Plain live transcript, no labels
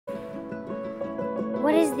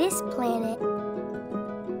What is this planet?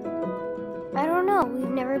 I don't know. We've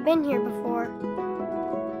never been here before.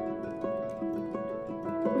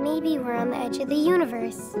 Maybe we're on the edge of the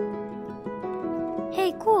universe.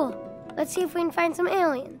 Hey, cool. Let's see if we can find some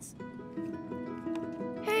aliens.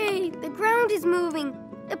 Hey, the ground is moving.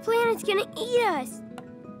 The planet's gonna eat us.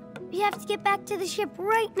 We have to get back to the ship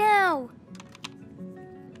right now.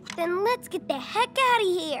 Then let's get the heck out of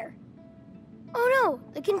here. Oh no,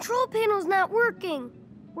 the control panel's not working.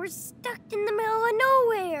 We're stuck in the middle of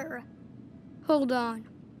nowhere. Hold on.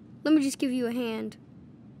 Let me just give you a hand.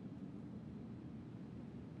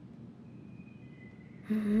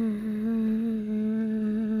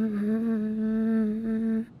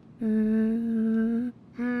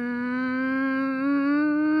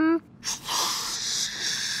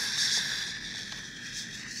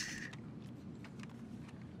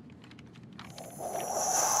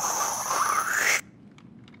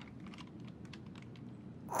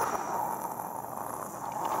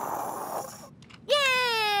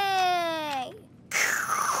 Yay!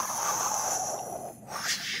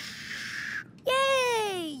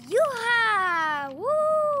 Yay! Yoo-ha!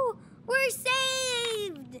 Woo! We're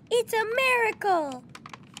saved! It's a miracle!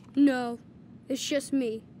 No, it's just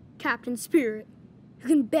me, Captain Spirit, who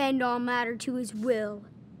can bend all matter to his will.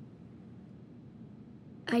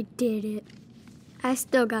 I did it. I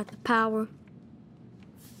still got the power.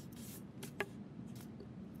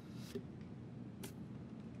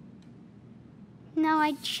 Now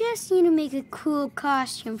I just need to make a cool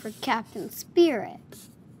costume for Captain Spirit.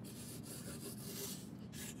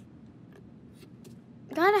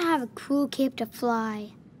 Gotta have a cool cape to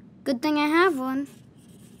fly. Good thing I have one.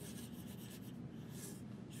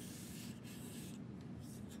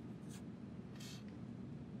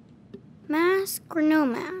 Mask or no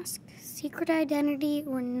mask? Secret identity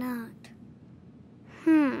or not?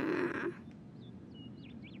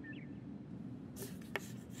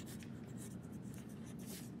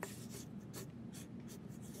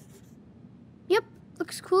 Yep,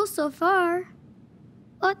 looks cool so far.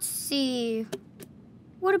 Let's see.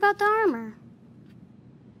 What about the armor?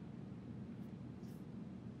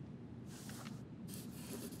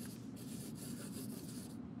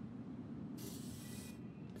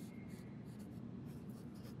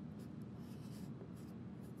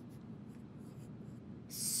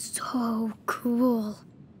 So cool.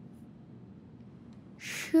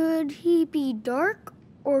 Should he be dark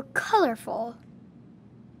or colorful?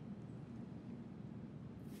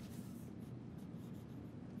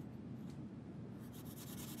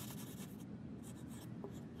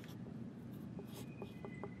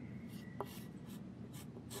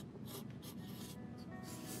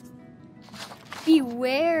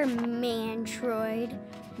 Beware, Mantroid.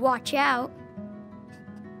 Watch out.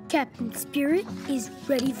 Captain Spirit is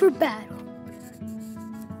ready for battle.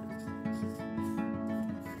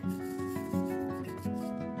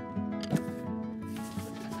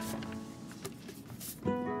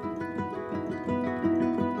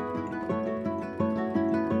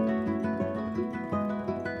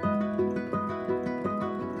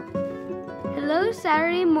 Hello,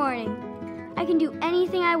 Saturday morning. I can do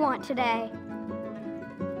anything I want today.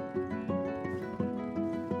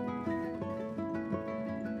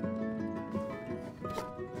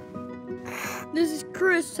 This is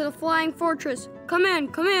Chris to the Flying Fortress. Come in,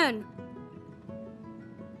 come in.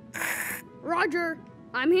 Roger,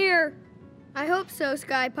 I'm here. I hope so,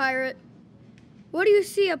 Sky Pirate. What do you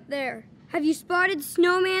see up there? Have you spotted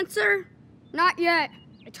Snowmancer? Not yet.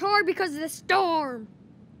 It's hard because of the storm.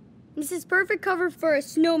 This is perfect cover for a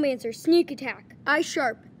Snowmancer sneak attack. Eye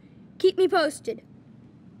sharp. Keep me posted.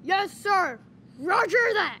 Yes, sir.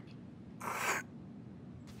 Roger that.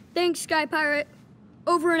 Thanks, Sky Pirate.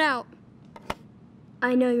 Over and out.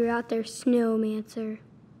 I know you're out there, Snowmancer.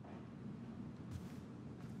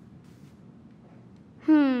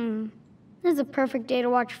 This is a perfect day to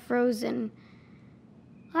watch Frozen.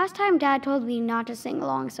 Last time Dad told me not to sing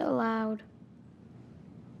along so loud.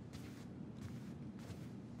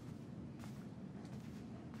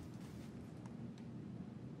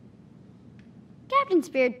 Captain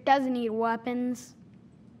Spirit doesn't need weapons,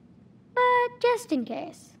 but just in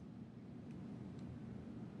case.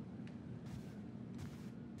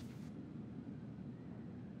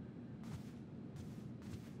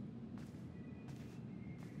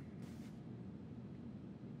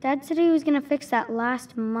 Dad said he was gonna fix that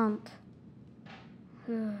last month.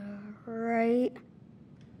 Right.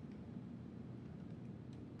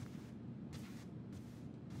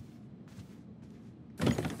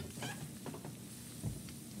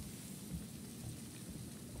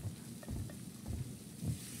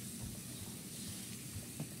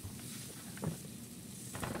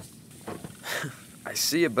 I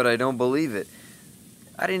see it, but I don't believe it.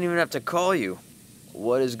 I didn't even have to call you.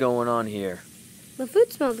 What is going on here? The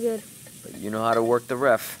food smelled good. But you know how to work the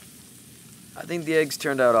ref. I think the eggs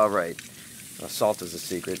turned out all right. Salt is a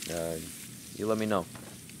secret. You let me know.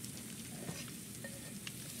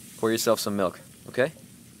 Pour yourself some milk, okay?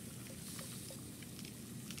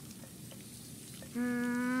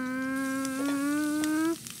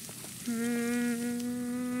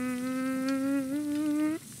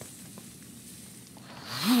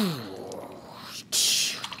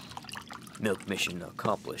 Milk mission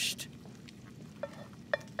accomplished.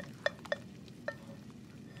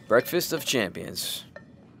 Breakfast of champions.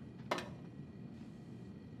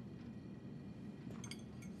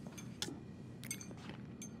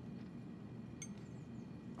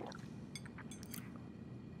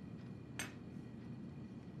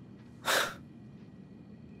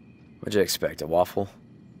 What'd you expect, a waffle?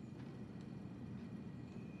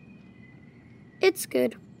 It's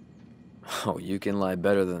good. Oh, you can lie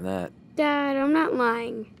better than that. Dad, I'm not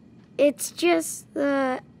lying. It's just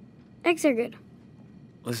the eggs are good.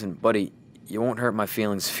 Listen, buddy, you won't hurt my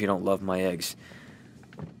feelings if you don't love my eggs.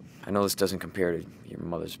 I know this doesn't compare to your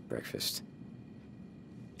mother's breakfast.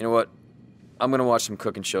 You know what? I'm gonna watch some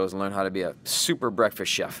cooking shows and learn how to be a super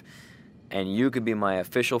breakfast chef. And you could be my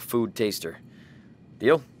official food taster.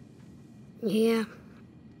 Deal? Yeah.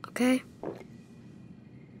 Okay.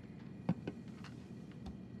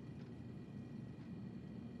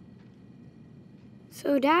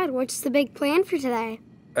 So, Dad, what's the big plan for today?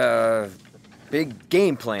 Big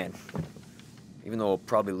game plan. Even though we'll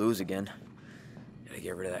probably lose again. Gotta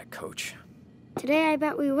get rid of that coach. Today, I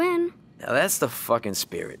bet we win. Now that's the fucking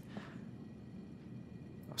spirit.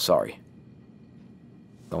 I'm sorry.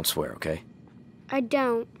 Don't swear, okay? I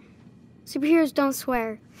don't. Superheroes don't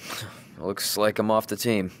swear. Looks like I'm off the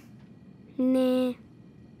team. Nah.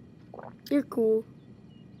 You're cool.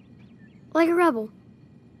 Like a rebel.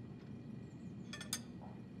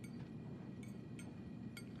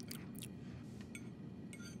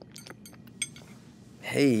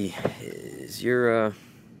 Hey, is your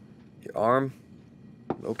arm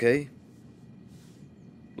okay?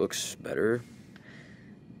 Looks better.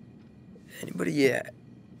 Anybody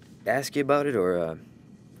ask you about it or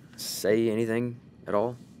say anything at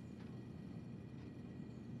all?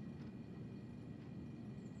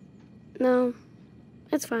 No,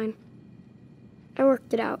 it's fine. I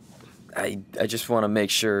worked it out. I just want to make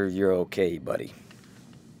sure you're okay, buddy.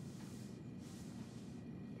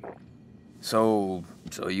 So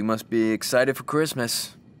you must be excited for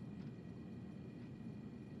Christmas.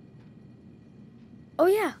 Oh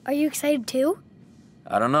yeah, are you excited too?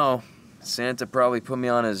 I don't know. Santa probably put me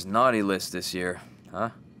on his naughty list this year, huh?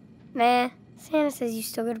 Nah, Santa says you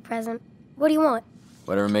still get a present. What do you want?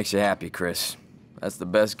 Whatever makes you happy, Chris. That's the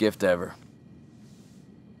best gift ever.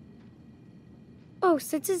 Oh,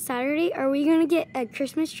 since it's Saturday, are we gonna get a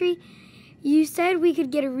Christmas tree? You said we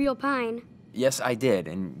could get a real pine. Yes, I did,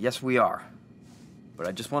 and yes, we are. But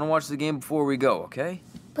I just want to watch the game before we go, okay?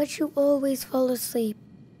 But you always fall asleep.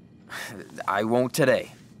 I won't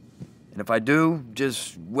today. And if I do,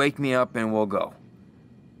 just wake me up and we'll go.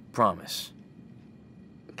 Promise.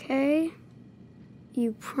 Okay.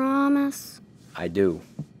 You promise? I do.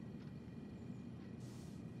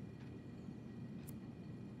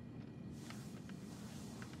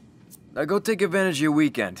 Now go take advantage of your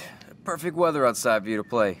weekend. Perfect weather outside for you to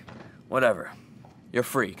play. Whatever. You're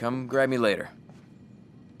free. Come grab me later.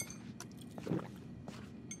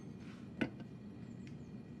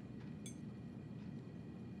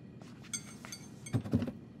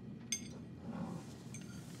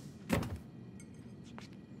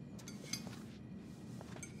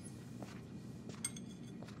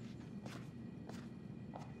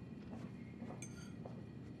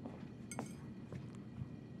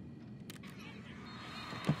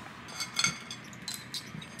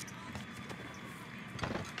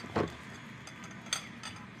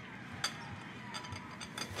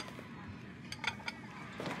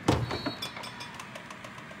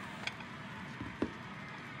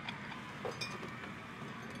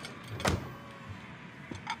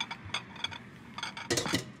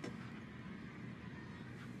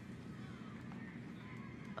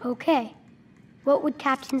 Okay. What would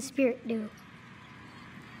Captain Spirit do?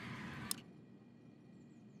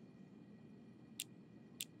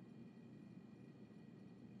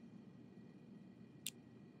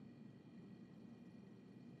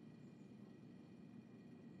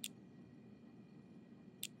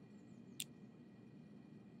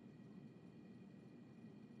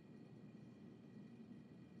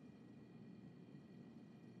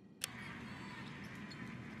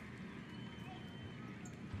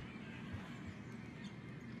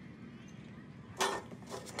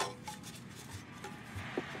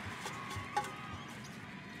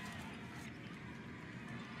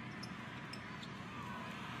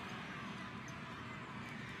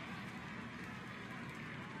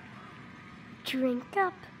 drink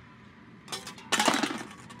up.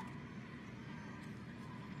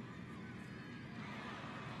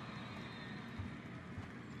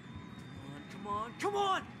 Come on, come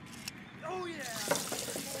on! Oh, yeah!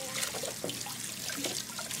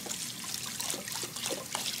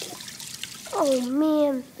 Oh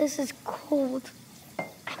man, this is cold. I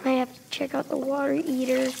might have to check out the water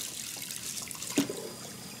heater.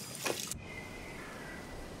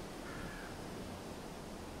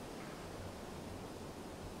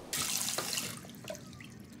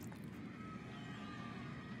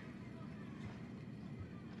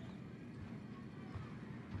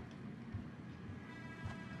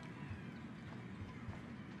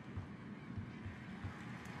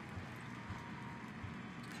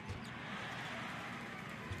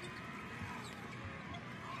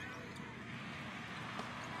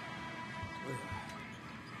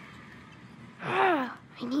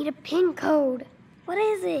 I need a PIN code. What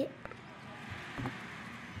is it?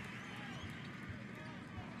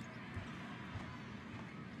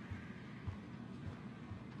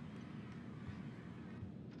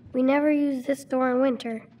 We never use this door in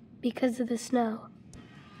winter because of the snow.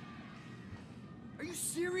 Are you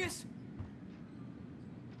serious?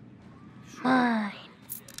 Mine.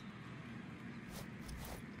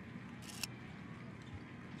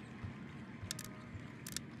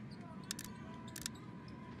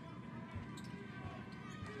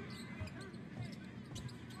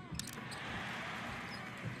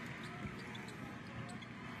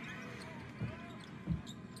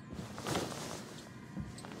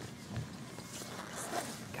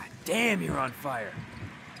 Damn, you're on fire.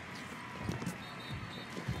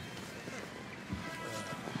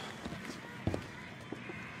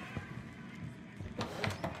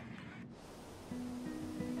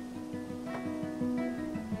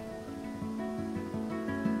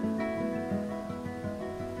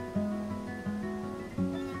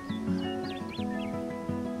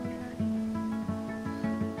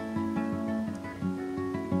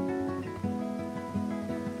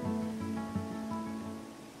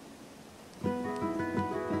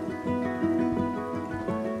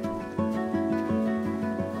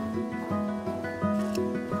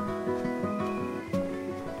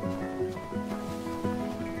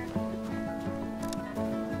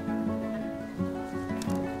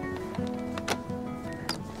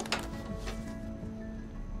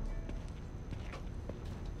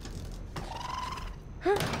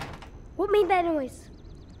 Huh? What made that noise?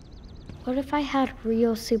 What if I had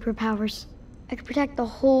real superpowers? I could protect the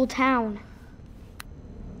whole town.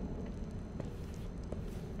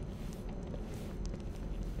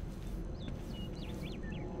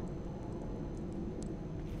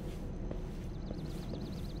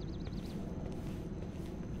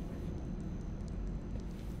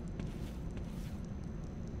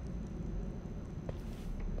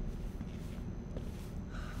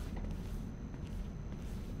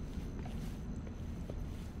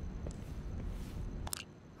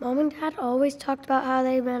 Mom and Dad always talked about how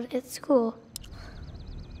they met at school.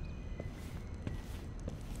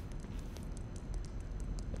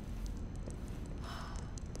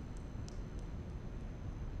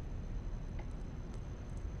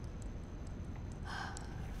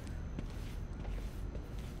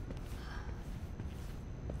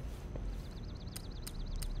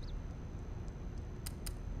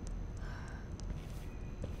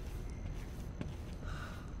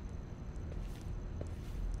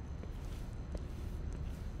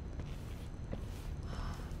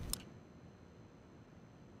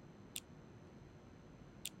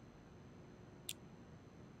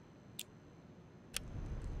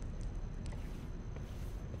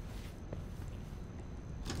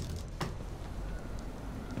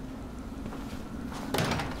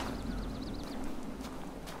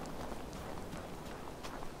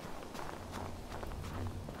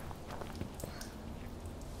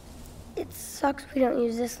 It sucks we don't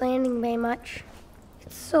use this landing bay much.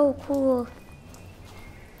 It's so cool.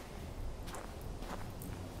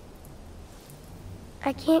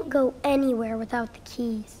 I can't go anywhere without the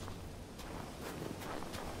keys.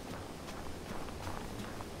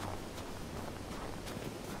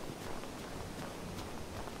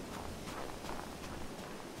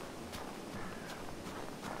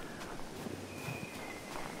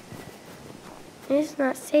 It's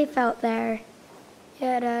not safe out there.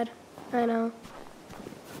 Yeah, Dad, I know.